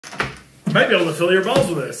You might be able to fill your balls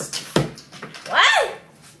with this. What?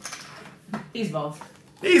 These balls.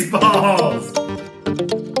 These balls!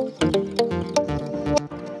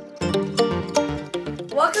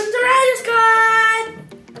 Welcome to Rider Squad!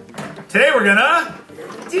 Today we're gonna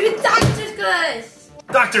Do Doctor Squish!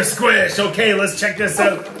 Dr. Squish! Okay, let's check this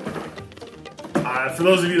out. For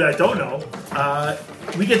those of you that don't know,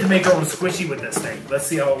 we get to make our own squishy with this thing. Let's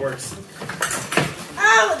see how it works.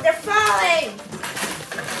 Oh, they're falling!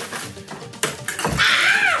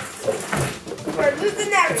 Ah! We're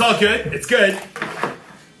losing everything. It's all good. It's good.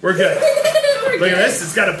 We're good. Look at this.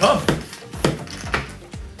 It's got a pump.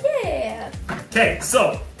 Yeah. Okay,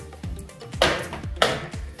 so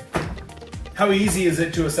how easy is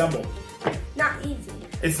it to assemble? Not easy.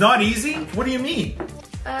 It's not easy? What do you mean?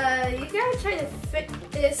 You gotta try to fit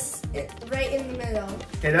this right in the middle.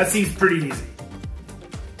 Okay, that seems pretty easy.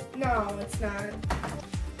 No, it's not.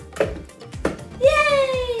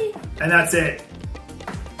 Yay! And that's it.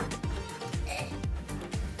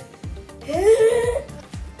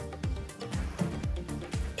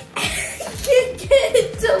 I can't get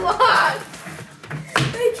it to lock.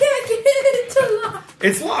 I can't get it to lock.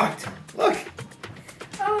 It's locked. Look.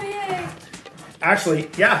 Oh, yay. Actually,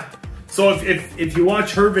 yeah. So if you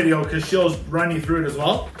watch her video, because she'll run you through it as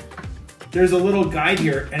well, there's a little guide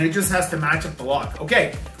here, and it just has to match up the lock.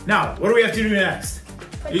 Okay, now, what do we have to do next?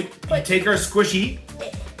 You take our squishy.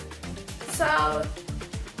 So,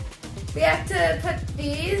 we have to put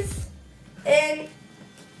these in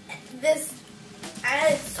this,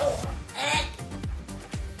 and so,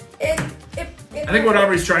 I think what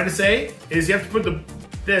Aubrey's trying to say is you have to put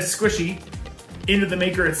this squishy into the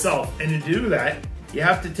maker itself. And to do that, you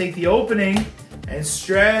have to take the opening and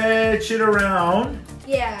stretch it around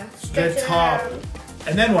stretch the it top. around.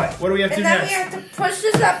 And then what? What do we have to do And then next? we have to push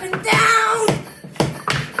this up and down.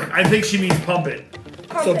 I think she means pump it.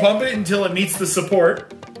 Pump it until it meets the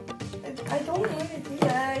support. I don't want to do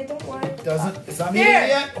that. I don't want to. Doesn't? It's not meeting it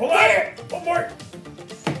yet? Hold on. One more.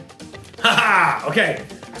 Haha! Okay.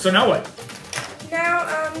 So now what? Now,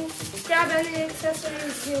 grab any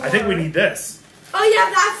accessories you want. I think we need this. Oh yeah,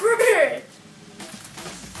 that first.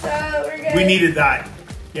 So we're gonna. We needed that.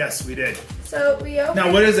 Yes, we did. So we open.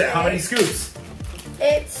 Now what is it? How many scoops?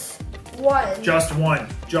 It's one. Just one.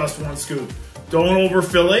 Just one scoop. Don't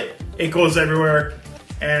overfill it. It goes everywhere.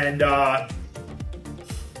 And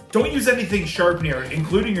don't use anything sharp near it,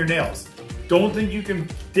 including your nails. Don't think you can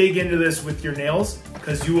dig into this with your nails,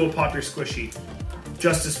 because you will pop your squishy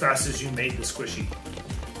just as fast as you made the squishy.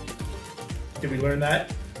 Did we learn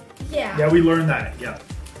that? Yeah. Yeah, we learned that. Yeah.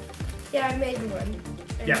 Yeah, I made one.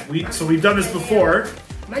 Yeah, so we've done this before.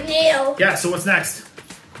 My nail. Yeah, so what's next?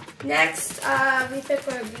 Next, we pick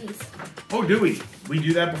one of these. Oh, do we? We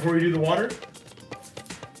do that before we do the water?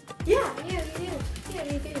 Yeah, we do. Yeah,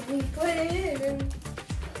 we do. We put it in and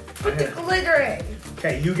put the glitter in.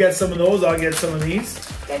 Okay, you get some of those, I'll get some of these.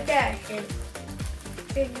 Get that.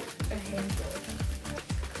 A handful.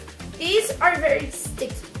 These are very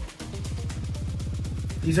sticky.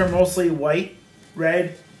 These are mostly white,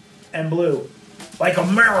 red, and blue. Like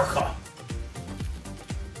America.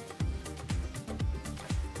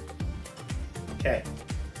 Okay.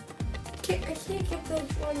 I can't get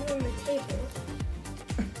those ones on the table.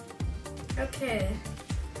 Okay.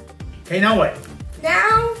 Okay, now what?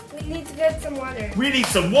 Now, we need to get some water. We need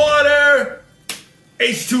some water!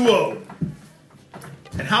 H2O.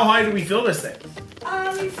 And how high do we fill this thing?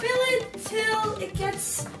 We fill it till it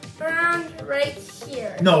gets around right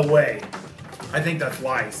here. No way. I think that's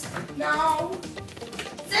lies. No.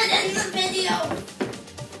 Said in the video.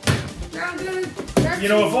 Now I'm gonna. You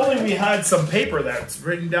know, if only we had some paper that's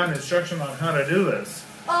written down instruction on how to do this.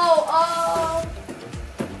 Oh.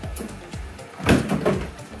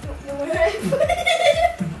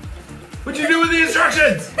 What'd you do with the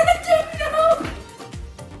instructions? I don't know.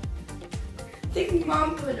 I think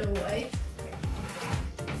Mom put it away.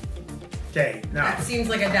 Okay, now. That seems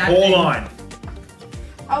like a dad Hold thing. on.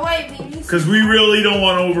 Oh wait, we need. Because we really don't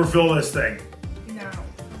want to overfill this thing. No.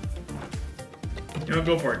 You know,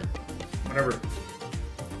 go for it. Whatever.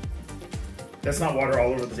 That's not water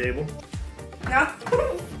all over the table. No.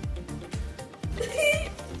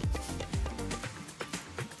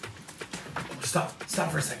 Stop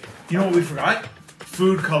for a second. You know what we forgot?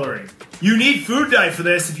 Food coloring. You need food dye for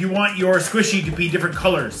this if you want your squishy to be different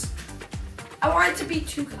colors. I want it to be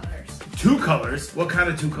 2 colors. 2 colors? What kind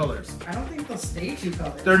of 2 colors? I don't think they'll stay 2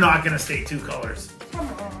 colors. They're not gonna stay 2 colors. Come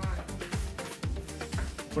on.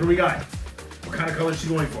 What do we got? What kind of color is she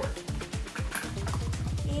going for?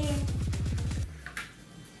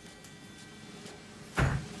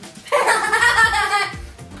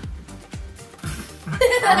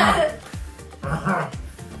 How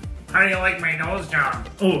do you like my nose job?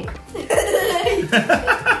 Oh.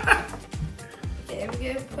 Okay, I'm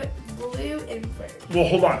gonna put blue in first. Well,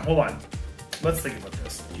 hold on. Let's think about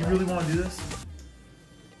this. Do you really want to do this?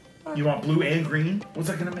 You want blue and green? What's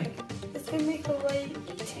that gonna make? It's gonna make a light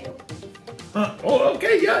too. Oh,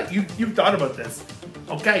 okay, yeah. You've thought about this.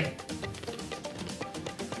 Okay.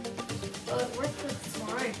 Well, it worked with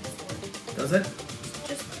slime. Does it?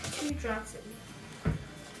 Just put 2 drops in.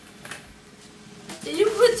 Did you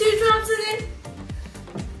put 2 drops in it?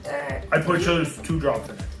 I put 2 drops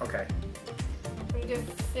in it. Okay. I'm gonna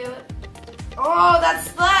fill it. Oh,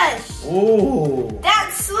 that's slush! Oh.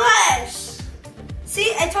 That's slush!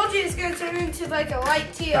 See, I told you it's gonna turn into like a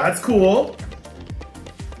light teal. That's cool.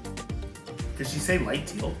 Did she say light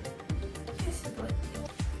teal? Yes, it's light teal.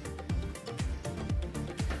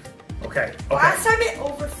 Okay. Last time it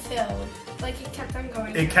overfilled. Like it kept on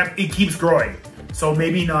going. It keeps growing. So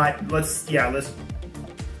maybe not. Let's. You want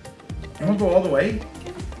to go all the way?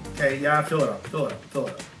 Okay. Yeah. Fill it up.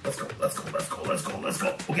 Let's go.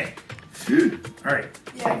 Okay. All right.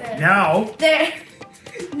 Yeah, there. Now. There.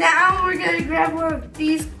 Now we're gonna grab one of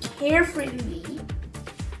these carefully.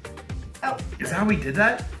 Oh. Is that how we did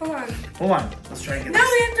that? Hold on. Let's try and get Now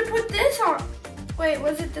this. we have to put this on. Wait,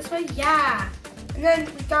 was it this way? Yeah. And then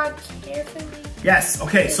we got carefully. Yes.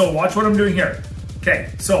 Okay. So watch what I'm doing here.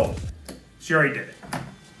 Okay. So she already did it.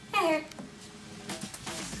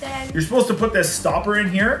 Then. You're supposed to put this stopper in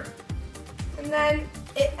here. And then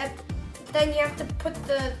then you have to put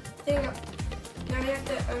the thing up. Now you have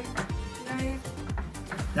to.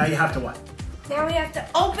 Now you have to what? Now we have to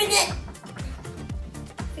open it.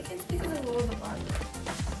 I think it's because of all the water.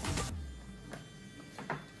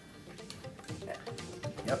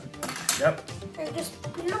 Yep. And just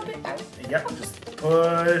lump it out. Yep. Just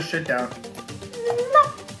push it down.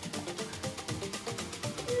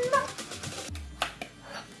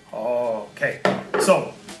 Okay.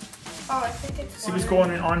 So. Oh, I think it's See what's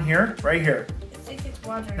going on here? Right here. I think it's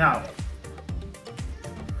water. Now.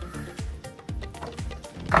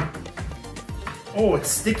 Oh, it's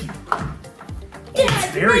sticky. Yeah,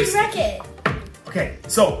 it's very might wreck it. Okay,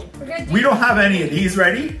 so we don't have any of these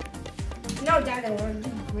ready. No, Dad, I want to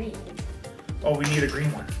do green. Oh, we need a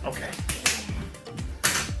green one. Okay.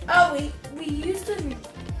 Oh, we used something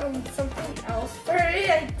else for it.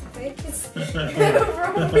 I think it's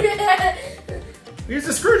Use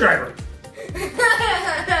a screwdriver.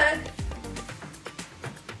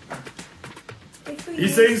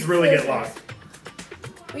 These things really get lost.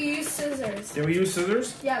 We used scissors. Did we use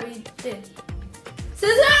scissors? Yeah, we did.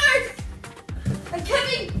 Scissors! I'm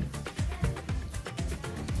coming!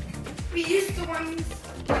 We used the ones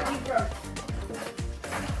that we broke.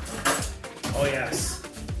 Oh, yes.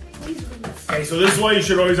 These ones. Okay, so this is why you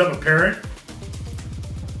should always have a parent.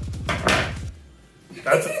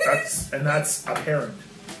 That's a parent.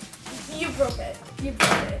 You broke it. You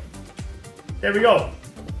broke it. There we go.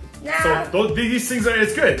 Now. So these things are,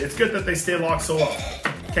 it's good. It's good that they stay locked so well.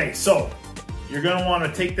 Okay, so you're gonna want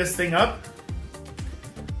to take this thing up,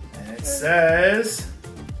 and it says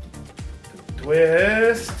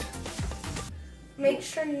twist. Make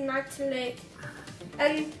sure not to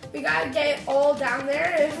and we gotta get it all down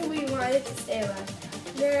there if we want it to stay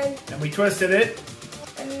alive. And we twisted it.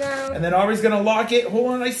 And now. And then Aubrey's gonna lock it.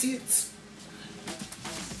 Hold on, I see it.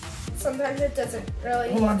 Sometimes it doesn't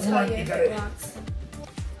really Hold on, tell you you if got it it. locks.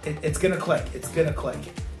 It's gonna click. It's gonna click.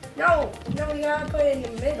 No, we gotta put it in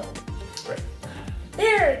the middle. Right.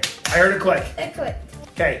 There. I heard it click. It clicked.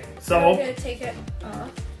 Okay, Now so we're gonna take it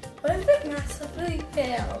off. What if it massively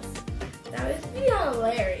fails? That would be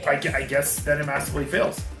hilarious. I guess then it massively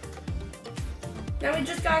fails. Now we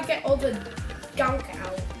just gotta get all the gunk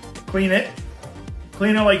out. Clean it.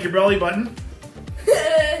 Clean it like your belly button.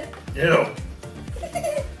 Ew.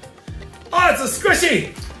 Oh, it's a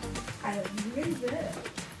squishy. I really good.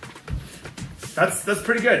 That's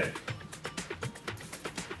pretty good.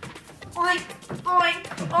 Oink, oink,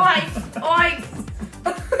 oink,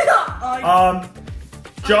 oink.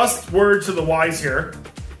 Just word to the wise here,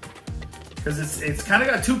 because it's kind of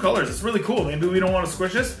got 2 colors. It's really cool. Maybe we don't want to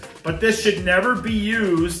squish this, but this should never be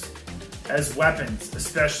used as weapons,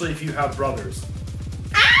 especially if you have brothers.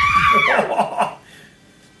 Ah!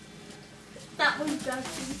 That was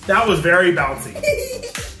bouncy. That was very bouncy.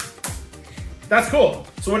 That's cool.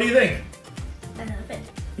 So what do you think? I love it.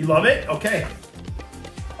 You love it? Okay.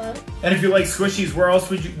 Hello? And if you like squishies, where else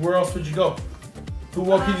would you go?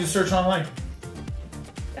 What could you search online?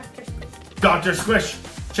 Doctor Squish. Dr. Squish.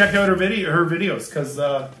 Check out her videos, because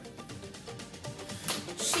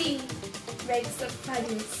She makes the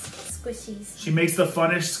funniest squishies. she makes the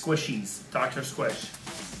funnest squishies. Dr. Squish.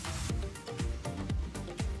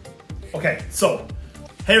 Okay, so,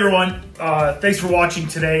 hey everyone, thanks for watching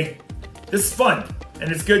today. This is fun,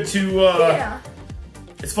 and it's good to,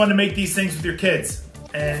 it's fun to make these things with your kids.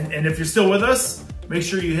 And if you're still with us, make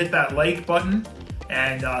sure you hit that like button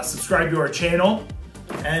and subscribe to our channel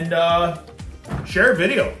and share a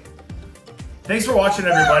video. Thanks for watching,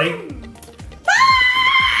 everybody.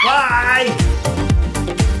 Bye!